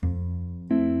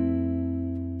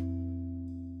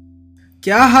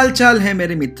क्या हाल चाल है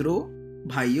मेरे मित्रों,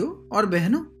 भाइयों और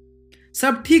बहनों।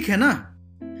 सब ठीक है ना?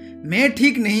 मैं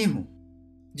ठीक नहीं हूं।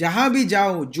 जहां भी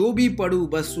जाऊं, जो भी पढ़ूं,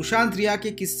 बस सुशांत रिया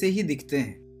के किस्से ही दिखते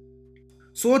हैं।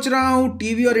 सोच रहा हूं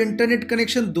टीवी और इंटरनेट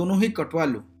कनेक्शन दोनों ही कटवा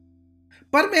लूं,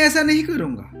 पर मैं ऐसा नहीं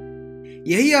करूंगा।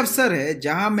 यही अवसर है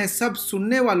जहां मैं सब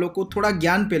सुनने वालों को थोड़ा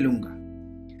ज्ञान पे लूंगा।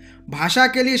 भाषा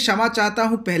के लिए क्षमा चाहता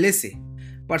हूं पहले से,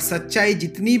 पर सच्चाई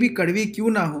जितनी भी कड़वी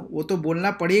क्यों ना हो, वो तो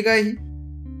बोलना पड़ेगा ही।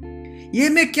 ये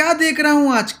मैं क्या देख रहा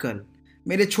हूं आजकल?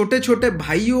 मेरे छोटे छोटे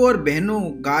भाइयों और बहनों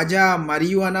गांजा,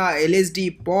 मारिजुआना, एलएसडी,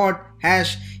 पॉट,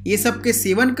 हैश ये सब के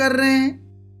सेवन कर रहे हैं।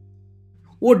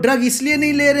 वो ड्रग इसलिए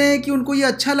नहीं ले रहे हैं कि उनको ये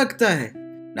अच्छा लगता है,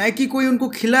 ना कि कोई उनको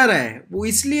खिला रहा है। वो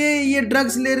इसलिए ये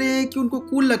ड्रग्स ले रहे हैं कि उनको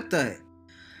कूल लगता है।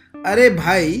 अरे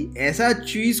भाई, ऐसा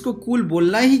चीज को कूल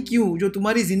बोलना ही क्यों जो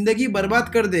तुम्हारी जिंदगी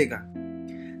बर्बाद कर देगा।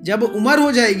 जब उम्र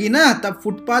हो जाएगी ना, तब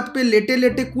फुटपाथ पे लेटे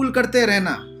लेटे कूल करते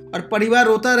रहना और परिवार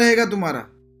रोता रहेगा तुम्हारा।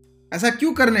 ऐसा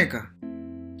क्यों करने का?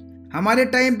 हमारे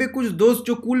टाइम पे कुछ दोस्त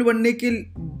जो कूल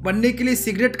बनने के लिए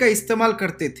सिगरेट का इस्तेमाल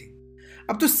करते थे।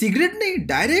 अब तो सिगरेट नहीं,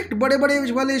 डायरेक्ट बड़े बड़े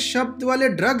वाले शब्द वाले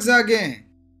ड्रग्स आ गए हैं।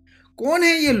 कौन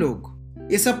है ये लोग?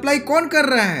 ये सप्लाई कौन कर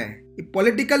रहा है? ये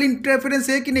पॉलिटिकल इंटरफेरेंस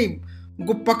है कि नहीं?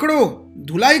 उनको पकड़ो,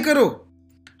 धुलाई करो।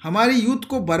 हमारी यूथ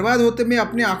को बर्बाद होते मैं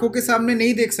अपने आंखों के सामने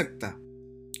नहीं देख सकता।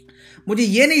 मुझे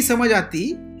ये नहीं समझ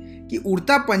आती कि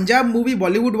उड़ता पंजाब मूवी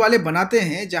बॉलीवुड वाले बनाते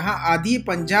हैं, जहां आधी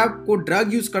पंजाब को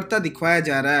ड्रग यूज करता दिखवाया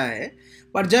जा रहा है,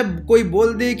 पर जब कोई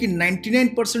बोल दे कि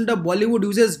 99% ऑफ बॉलीवुड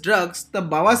यूजेस ड्रग्स, तब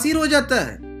बवासीर हो जाता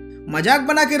है। मजाक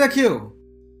बना के रखे हो।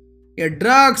 ये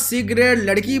ड्रग्स, सिगरेट,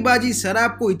 लड़कीबाजी,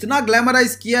 शराब को इतना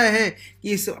ग्लैमराइज किया है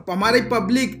कि हमारी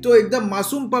पब्लिक तो एकदम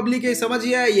मासूम पब्लिक है, समझ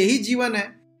गया यही जीवन है।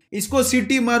 इसको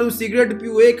सीटी मारू, सिगरेट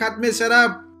पीऊ, एक हाथ में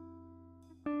शराब।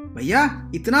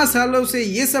 भैया, इतना सालों से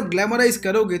ये सब ग्लैमराइज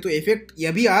करोगे तो इफेक्ट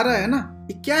ये भी आ रहा है ना।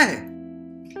 ये क्या है?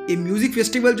 ये म्यूजिक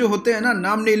फेस्टिवल जो होते हैं ना,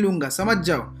 नाम नहीं लूंगा, समझ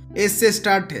जाओ, एस से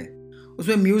स्टार्ट है।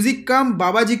 उसमें म्यूजिक कम,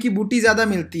 बाबा जी की बूटी ज्यादा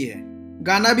मिलती है।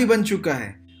 गाना भी बन चुका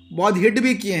है, बहुत हिट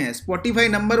भी किए हैं, स्पॉटिफाई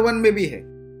नंबर 1 में भी है।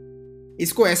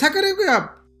 इसको ऐसा करोगे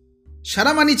आप?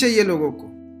 शर्म आनी चाहिए लोगों को।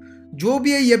 जो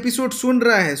भी ये एपिसोड सुन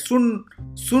रहा है,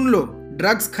 सुन लो,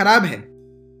 ड्रग्स खराब है।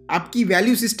 आपकी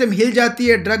वैल्यू सिस्टम हिल जाती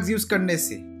है ड्रग्स यूज करने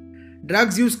से।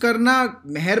 ड्रग्स यूज करना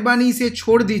मेहरबानी से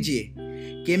छोड़ दीजिए।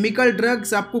 केमिकल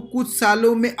ड्रग्स आपको कुछ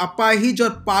सालों में अपाहिज और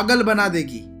पागल बना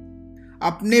देगी।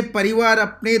 अपने परिवार,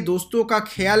 अपने दोस्तों का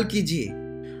ख्याल कीजिए।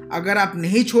 अगर आप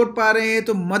नहीं छोड़ पा रहे हैं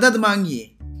तो मदद मांगिए।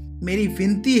 मेरी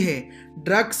विनती है,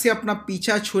 ड्रग्स से अपना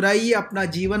पीछा छुड़ाइए, अपना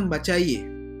जीवन बचाइए।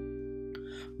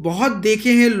 बहुत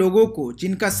देखे हैं लोगों को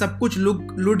जिनका सब कुछ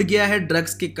लुट गया है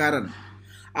ड्रग्स के कारण।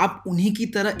 आप उन्हीं की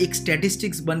तरह एक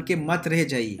स्टैटिस्टिक्स बन के मत रह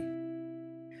जाइए।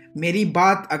 मेरी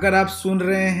बात अगर आप सुन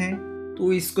रहे हैं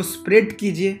तो इसको स्प्रेड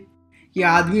कीजिए कि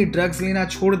आदमी ड्रग्स लेना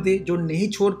छोड़ दे। जो नहीं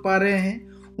छोड़ पा रहे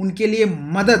हैं उनके लिए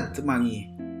मदद मांगिए।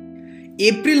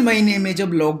 अप्रैल महीने में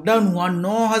जब लॉकडाउन हुआ,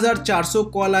 9400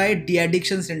 कॉल आए डी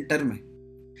एडिक्शन सेंटर में।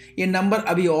 ये नंबर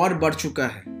अभी और बढ़ चुका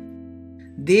है।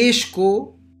 देश को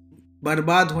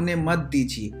बर्बाद होने मत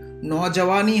दीजिए।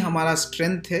 नौजवानी हमारा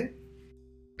स्ट्रेंथ है,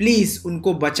 प्लीज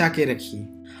उनको बचा के रखिए।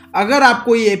 अगर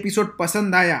आपको ये एपिसोड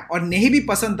पसंद आया और नहीं भी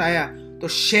पसंद आया तो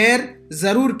शेयर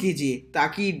जरूर कीजिए,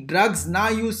 ताकि ड्रग्स ना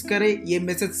यूज करे ये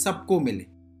मैसेज सबको मिले।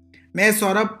 मैं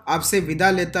सौरभ आपसे विदा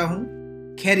लेता हूं।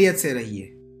 खैरियत से रहिए।